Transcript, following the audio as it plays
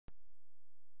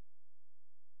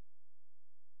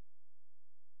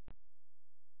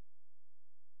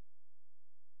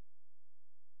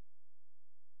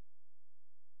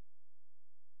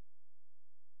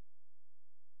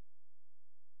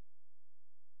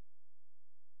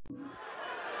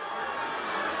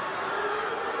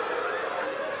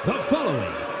The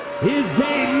following is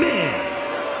a men's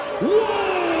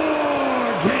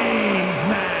War Games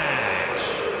match.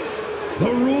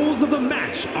 The rules of the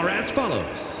match are as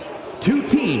follows. 2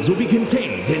 teams will be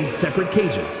contained in separate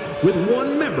cages, with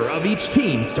 1 member of each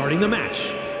team starting the match.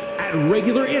 At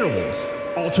regular intervals,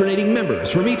 alternating members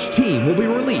from each team will be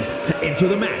released to enter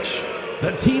the match.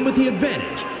 The team with the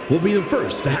advantage will be the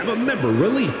first to have a member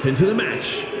released into the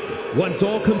match. Once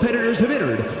all competitors have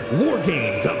entered, War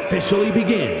Games officially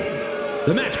begins.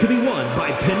 The match can be won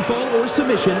by pinfall or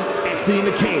submission. Exiting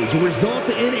the cage will result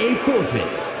in a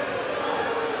forfeit.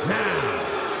 Now,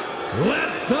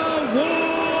 let the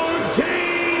War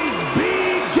Games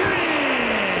begin!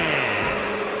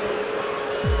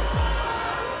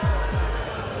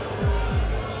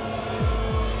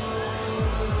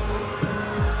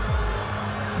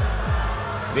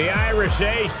 The Irish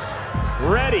Ace,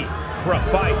 ready for a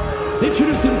fight.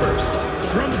 Introducing first,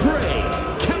 from Bray,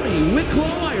 County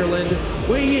Wicklow, Ireland,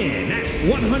 weighing in at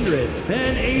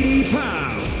 180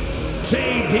 pounds,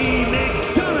 J.D.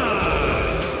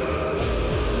 McDonagh.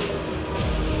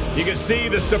 You can see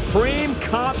the supreme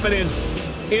confidence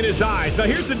in his eyes. Now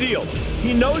here's the deal.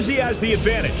 He knows he has the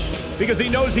advantage because he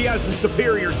knows he has the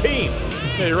superior team.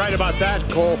 Yeah, you're right about that,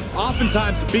 Cole.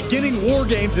 Oftentimes, beginning War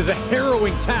Games is a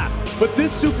harrowing task, but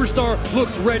this superstar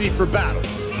looks ready for battle.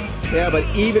 Yeah, but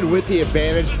even with the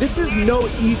advantage, this is no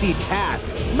easy task.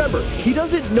 Remember, he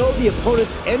doesn't know the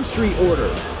opponent's entry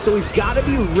order, so he's got to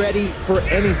be ready for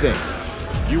anything.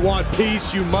 If you want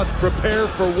peace, you must prepare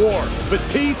for war. But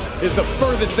peace is the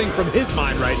furthest thing from his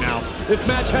mind right now. This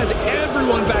match has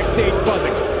everyone backstage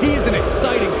buzzing. He is an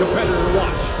exciting competitor to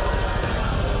watch.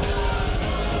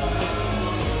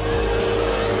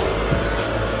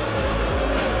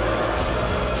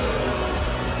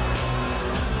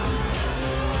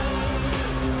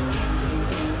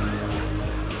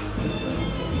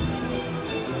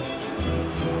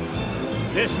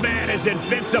 This man is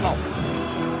invincible.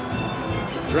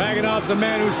 Dragunov's a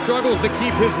man who struggles to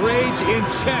keep his rage in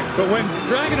check, but when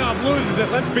Dragunov loses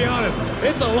it, let's be honest,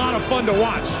 it's a lot of fun to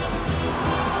watch.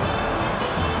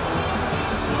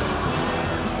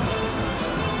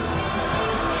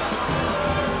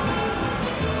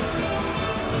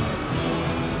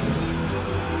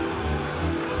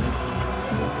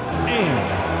 And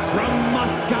from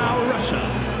Moscow, Russia,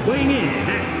 weighing in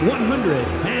at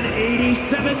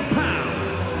 187 pounds,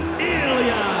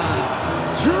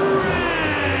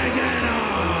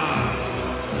 Dragunov.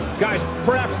 Guys,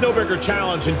 perhaps no bigger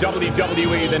challenge in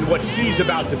WWE than what he's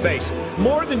about to face.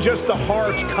 More than just the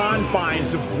harsh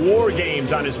confines of War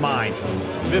Games on his mind.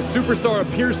 This superstar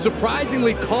appears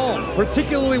surprisingly calm,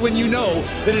 particularly when you know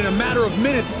that in a matter of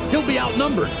minutes, he'll be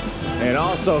outnumbered. And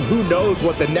also, who knows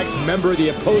what the next member of the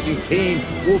opposing team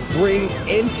will bring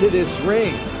into this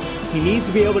ring. He needs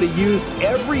to be able to use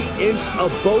every inch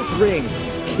of both rings,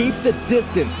 keep the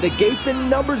distance, negate the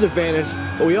numbers advantage,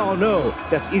 but we all know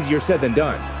that's easier said than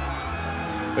done.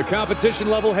 The competition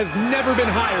level has never been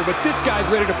higher, but this guy's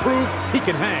ready to prove he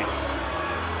can hang.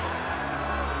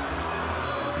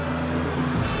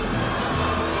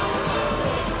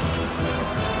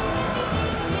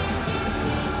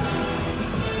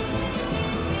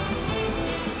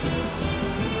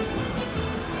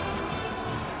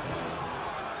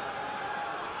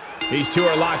 These two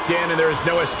are locked in, and there is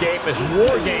no escape as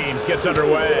War Games gets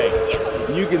underway.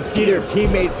 You can see their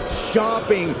teammates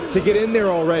chomping to get in there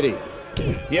already.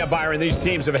 Yeah, Byron, these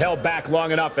teams have held back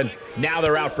long enough, and now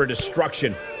they're out for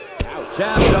destruction.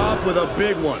 Capped off with a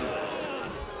big one.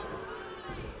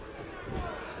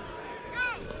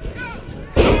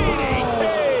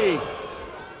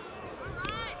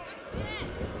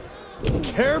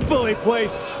 Carefully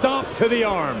placed stomp to the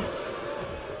arm.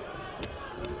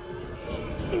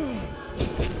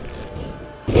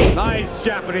 Nice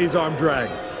Japanese arm drag.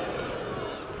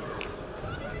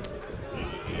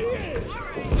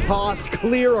 Tossed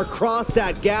clear across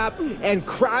that gap and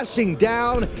crashing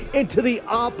down into the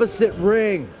opposite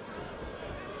ring.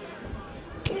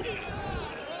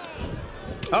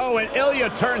 Oh, and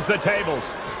Ilya turns the tables.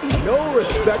 No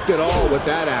respect at all with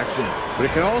that action. But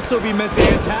it can also be meant to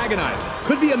antagonize.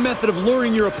 Could be a method of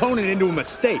luring your opponent into a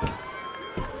mistake.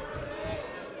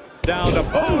 Down to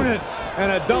opponent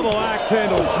and a double axe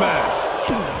handle smash.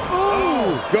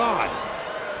 Oh, God.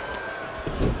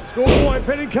 Schoolboy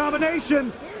pinning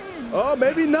combination. Oh,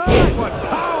 maybe not. What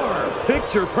power!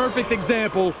 Picture perfect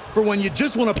example for when you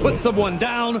just want to put someone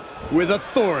down with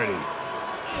authority.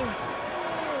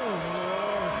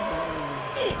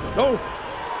 Oh.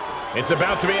 It's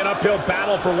about to be an uphill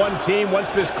battle for one team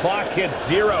once this clock hits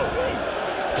 0.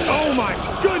 Oh my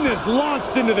goodness,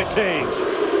 launched into the cage.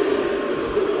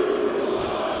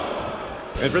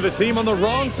 And for the team on the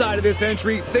wrong side of this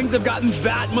entry, things have gotten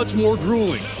that much more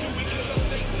grueling.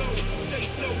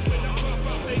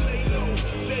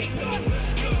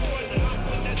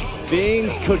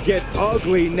 Things could get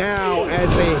ugly now as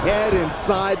they head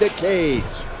inside the cage.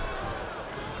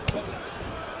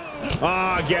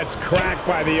 Ah, gets cracked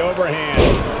by the overhand.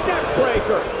 Neck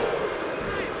breaker.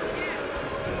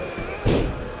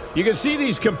 You can see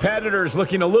these competitors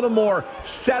looking a little more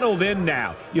settled in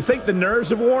now. You think the nerves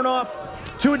have worn off?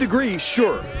 To a degree,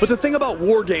 sure. But the thing about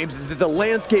war games is that the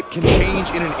landscape can change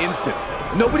in an instant.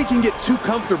 Nobody can get too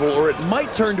comfortable or it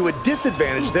might turn to a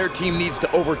disadvantage their team needs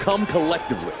to overcome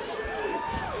collectively.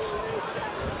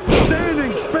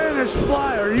 Standing Spanish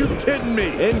fly, are you kidding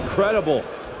me? Incredible.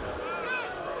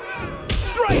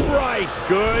 Straight right.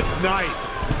 Good night.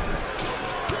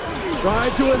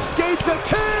 Trying to escape the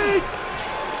cage.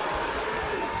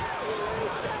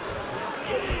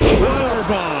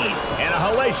 Powerbomb. And a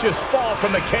hellacious fall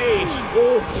from the cage.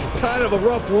 Oof, kind of a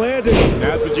rough landing.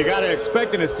 That's what you got to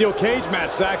expect in a steel cage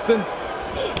match, Saxton.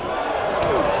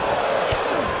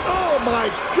 Oh my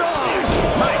gosh.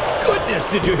 My goodness,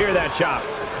 did you hear that chop?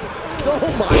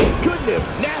 Oh my goodness,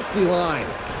 nasty line.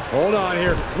 Hold on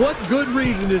here. What good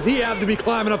reason does he have to be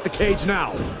climbing up the cage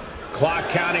now? Clock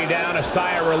counting down. A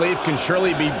sigh of relief can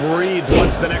surely be breathed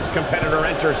once the next competitor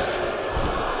enters.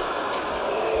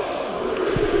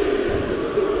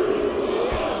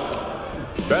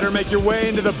 Better make your way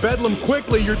into the bedlam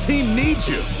quickly. Your team needs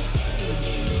you.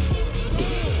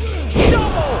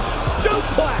 Double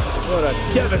suplex. What a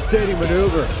devastating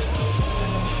maneuver.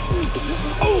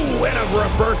 Oh, and a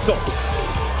reversal.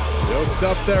 Yokes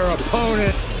up their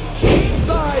opponent.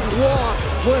 Sidewalk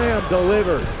slam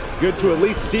delivered. Good to at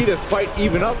least see this fight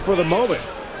even up for the moment.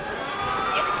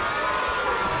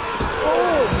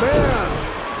 Oh, man.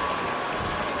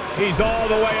 He's all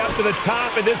the way up to the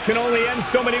top, and this can only end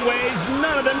so many ways.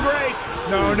 None of them great.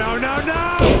 No, no, no,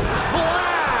 no.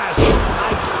 Splash!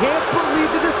 I can't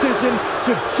believe the decision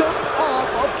to jump off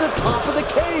of the top of the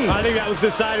cage. I think that was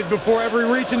decided before every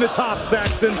reach in the top,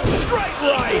 Saxton. Straight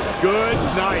right. Good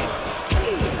night.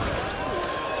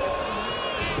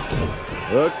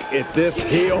 Look at this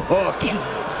heel hook.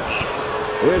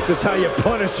 This is how you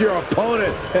punish your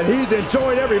opponent, and he's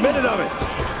enjoying every minute of it.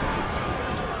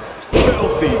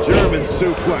 Filthy German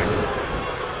suplex.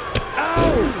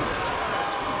 Ow!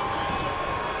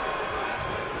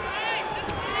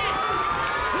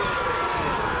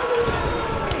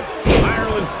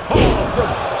 Ireland's haul from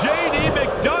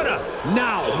McDonagh.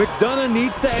 Now, McDonagh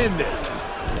needs to end this.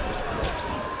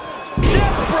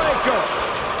 Neck breaker.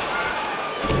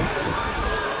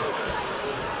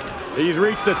 He's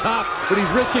reached the top, but he's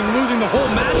risking losing the whole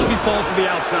match if he falls to the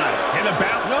outside. And the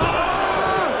bounce.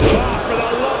 Oh, for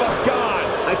the love of God.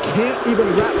 I can't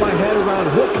even wrap my head around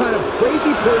what kind of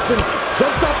crazy person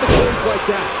jumps off the cage like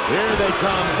that. Here they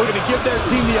come. We're going to give their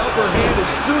team the upper hand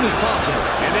as soon as possible.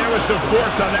 And there was some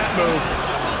force on that move.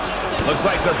 Looks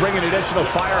like they're bringing additional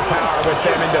firepower with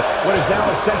them into what is now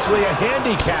essentially a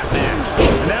handicap match.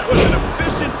 And that was an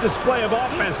efficient display of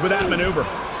offense with that maneuver.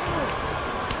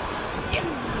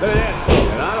 Look at this.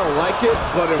 And I don't like it,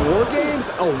 but in war games,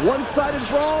 a one-sided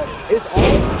brawl is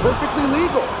all perfectly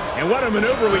legal. And what a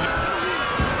maneuver we...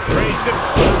 Grayson.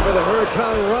 For the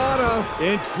Hurricane Rana.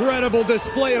 Incredible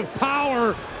display of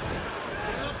power.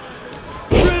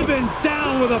 Driven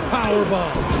down with a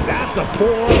powerbomb. That's a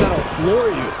forearm that'll floor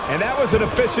you. And that was an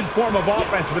efficient form of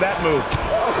offense with that move.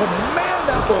 Oh, man,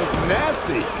 that was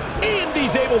nasty. And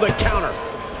he's able to counter.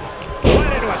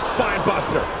 Right into a spine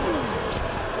buster.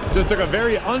 Just took a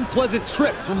very unpleasant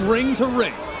trip from ring to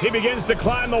ring. He begins to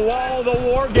climb the wall of the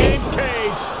War Games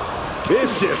cage.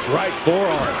 Vicious right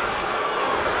forearm.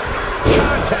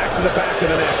 Contact to the back of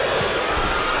the neck.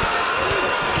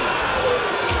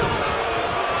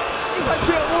 I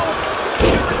can't look.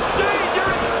 You're insane!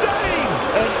 You're insane!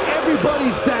 And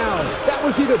everybody's down. That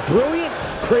was either brilliant,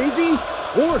 crazy,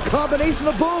 or a combination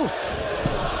of both.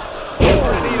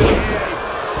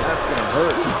 That's going to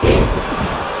hurt.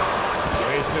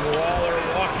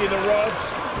 The ropes.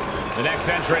 The next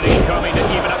entrant incoming to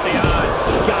even up the odds.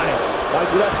 Got it.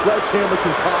 Michael, that sledgehammer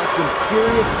can cause some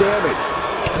serious damage.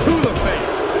 To the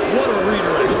face. What a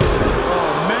redirect.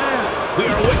 Oh, man. We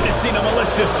are witnessing a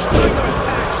malicious string of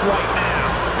attacks right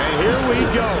now. And here we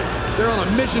go. They're on a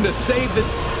mission to save the...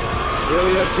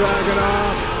 Ilya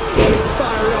Dragunov getting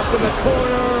fired up in the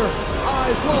corner.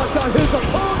 Eyes locked on his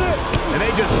opponent. And they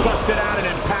just busted out an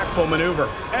impactful maneuver.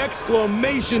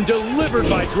 Exclamation delivered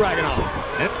by Dragunov.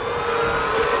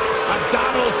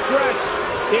 Abdominal stretch.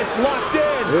 It's locked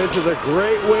in. in. This is a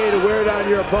great way to wear down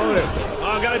your opponent.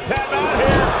 Oh, got to tap out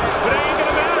here, but it ain't going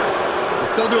to matter.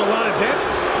 He'll still do a lot of damage.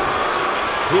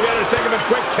 He better think of a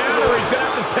quick counter. He's going to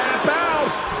have to tap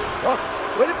out. Oh,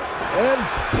 wait, and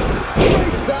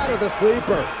breaks out of the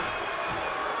sleeper.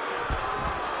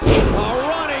 A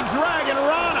running Dragon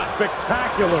Rana.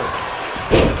 Spectacular.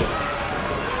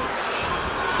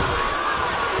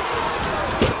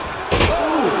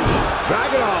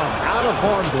 Dragunov out of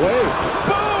harm's way.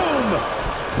 Boom!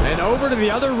 And over to the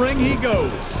other ring he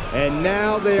goes. And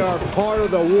now they are part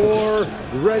of the war,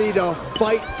 ready to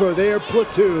fight for their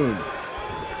platoon.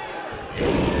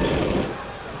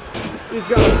 He's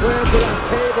got a plan for that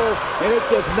table, and it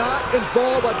does not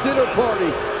involve a dinner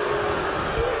party.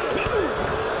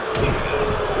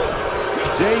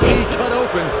 JD cut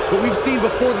open, but we've seen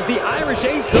before that the Irish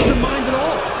Ace doesn't mind at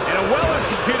all. And a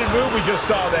well-executed move we just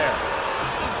saw there.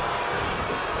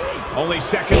 Only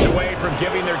seconds away from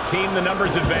giving their team the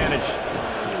numbers advantage.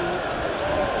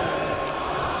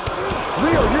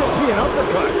 Real European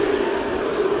uppercut.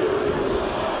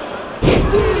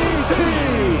 DDT!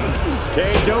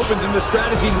 Cage opens, and the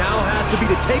strategy now has to be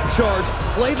to take charge,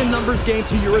 play the numbers game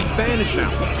to your advantage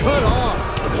now. Cut off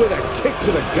with a kick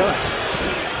to the gut.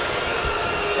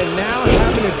 And now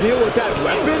having to deal with that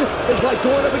weapon is like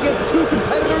going up against two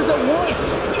competitors at once.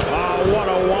 Oh, what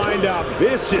a wind-up.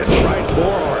 Vicious right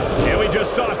forearm. And we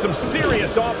just saw some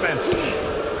serious offense.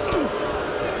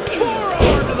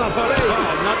 Forearm to the face.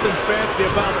 Oh, nothing fancy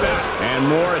about that. And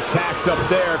more attacks up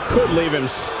there could leave him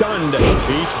stunned.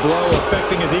 Each blow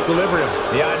affecting his equilibrium.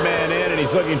 The odd man in, and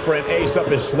he's looking for an ace up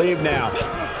his sleeve now.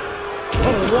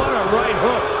 Oh, what a right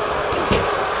hook.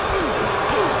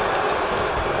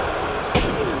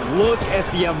 Look at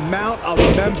the amount of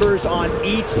members on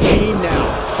each team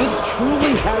now. This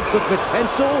truly has the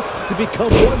potential to become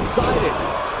one-sided.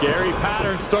 Scary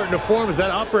pattern starting to form as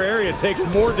that upper area takes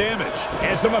more damage.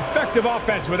 And some effective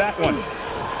offense with that one.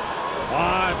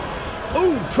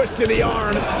 Ooh, twist to the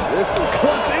arm. This will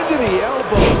clutch into the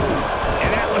elbow.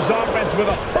 And that was offense with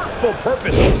a hurtful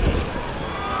purpose.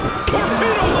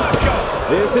 Torpedo knockout.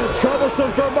 This is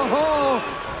troublesome for Mahal.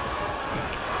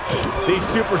 These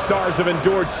superstars have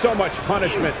endured so much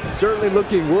punishment. Certainly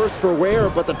looking worse for wear,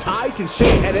 but the tide can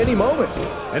shift at any moment.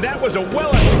 And that was a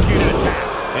well-executed attack.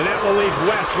 And that will leave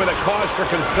Wes with a cause for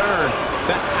concern.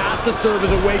 That has to serve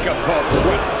as a wake-up call for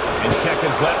Wes. And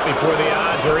seconds left before the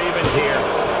odds are even here.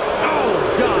 Oh,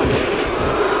 God.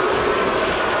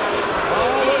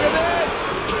 Oh, look at this.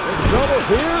 In trouble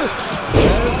here.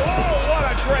 Oh, what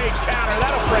a great counter.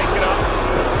 That'll break it up.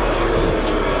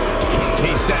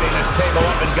 He's setting this table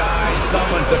up, and guys,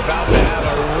 someone's about to have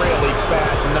a really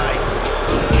bad night.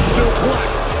 Suplex.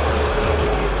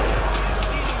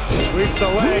 Sweep the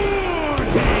legs.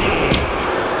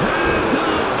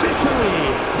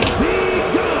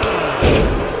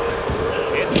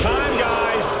 It's time,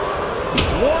 guys.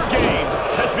 War Games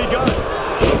has begun.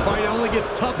 The fight only gets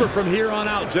tougher from here on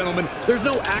out, gentlemen. There's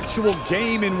no actual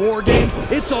game in War Games.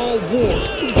 It's all war.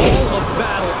 All a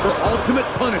battle for ultimate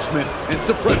punishment and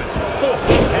supremacy. Oh,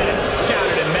 and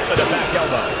scouted and met with a back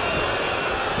elbow.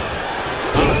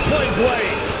 A sling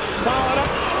blade. Followed up.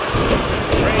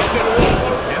 Grayson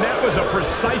Waller. And that was a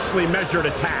precisely measured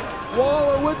attack.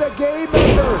 Waller with the game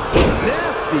ender.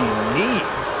 Nasty knee.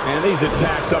 And these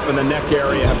attacks up in the neck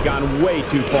area have gone way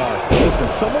too far. Listen,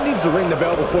 someone needs to ring the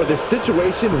bell before this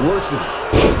situation worsens.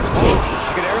 It's tough.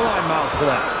 You get airline miles for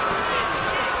that.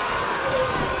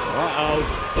 Uh-oh.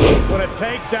 What a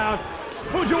takedown.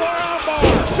 Fujiwara bar.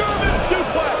 German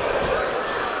suplex.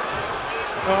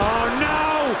 Oh,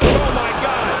 no. Oh, my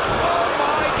God. Oh,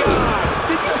 my God.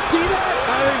 Did you see that?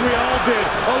 I think we all did.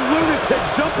 A lunatic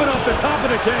jumping off the top of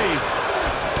the cage.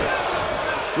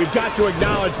 We've got to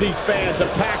acknowledge these fans, a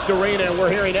packed arena, and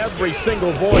we're hearing every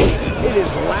single voice. It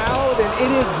is loud and it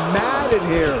is mad in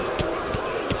here.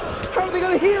 How are they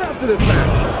going to hear after this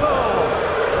match? Oh.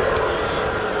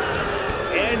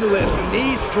 Endless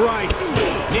knee strikes.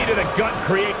 Knee to the gut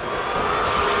create.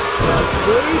 The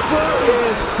sleeper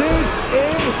is cinched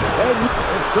in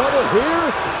trouble here.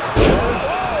 Oh,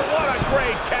 what a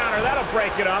great counter. That'll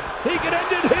break it up. He can end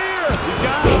it here. He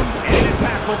got him. And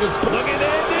impactful display. Look at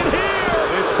it ended here.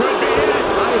 This could be it.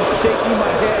 I am shaking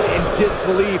my head in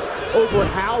disbelief over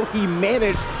how he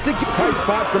managed to get Tight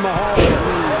spot from Mahal.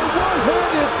 a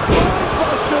one-handed spine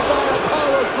buster by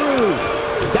Apollo Crews.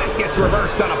 That gets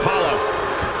reversed on Apollo.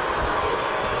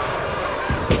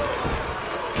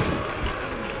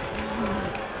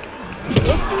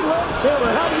 The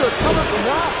sledgehammer, how do you recover from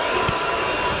that?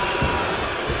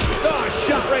 Oh,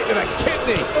 shot right to the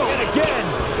kidney. And again.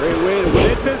 Great way to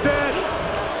win. This is it.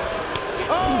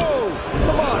 Oh,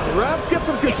 come on, ref, get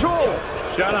some control.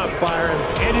 Shut up, Byron.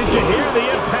 And did you hear the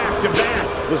impact of that?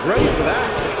 Was ready for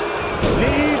that.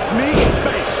 Knees meet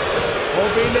face.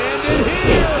 Hoping to end it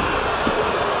here.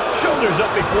 Shoulders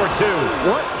up before two.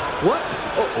 What? What?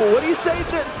 What do you say?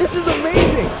 This is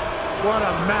amazing. What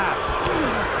a match.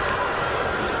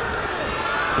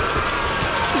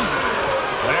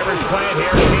 Whatever's playing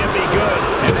here can't be good.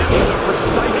 And that was a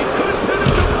precise. He could pin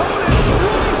his opponent.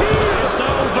 Right here. It's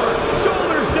over.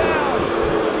 Shoulders down.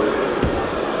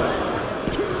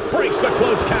 Breaks the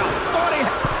close count.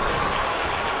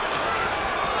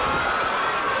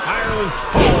 Ireland's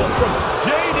fall from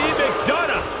J.D.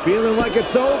 McDonagh. Feeling like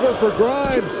it's over for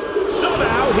Grimes.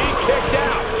 Somehow he kicked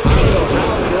out. I don't know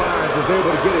how Grimes was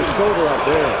able to get his shoulder up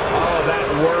there. All that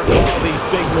work, all these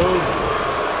big moves.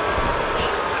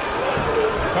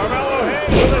 Carmelo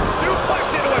Hayes with a suplex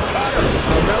into a cutter.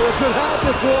 Carmelo could have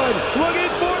this one.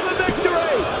 Looking for the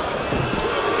victory.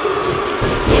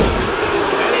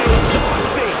 An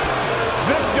exhausting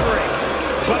victory.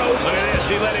 But oh, look at this,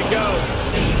 he let it go.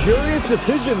 Curious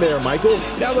decision there, Michael.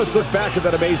 Now let's look back at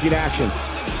that amazing action.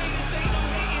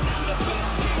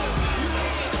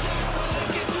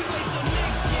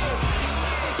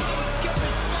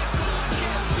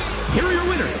 Here are your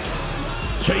winners.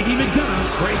 J.D.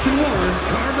 McDonagh, Grayson Waller,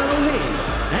 Carmelo Hayes,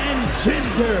 and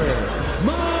Jinder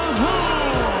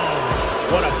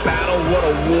Mahal. What a battle, what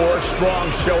a war.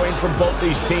 Strong showing from both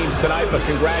these teams tonight, but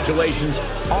congratulations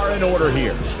are in order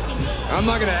here. I'm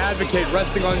not going to advocate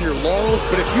resting on your laurels,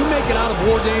 but if you make it out of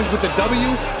War Games with a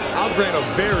W, I'll grant a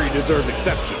very deserved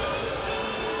exception.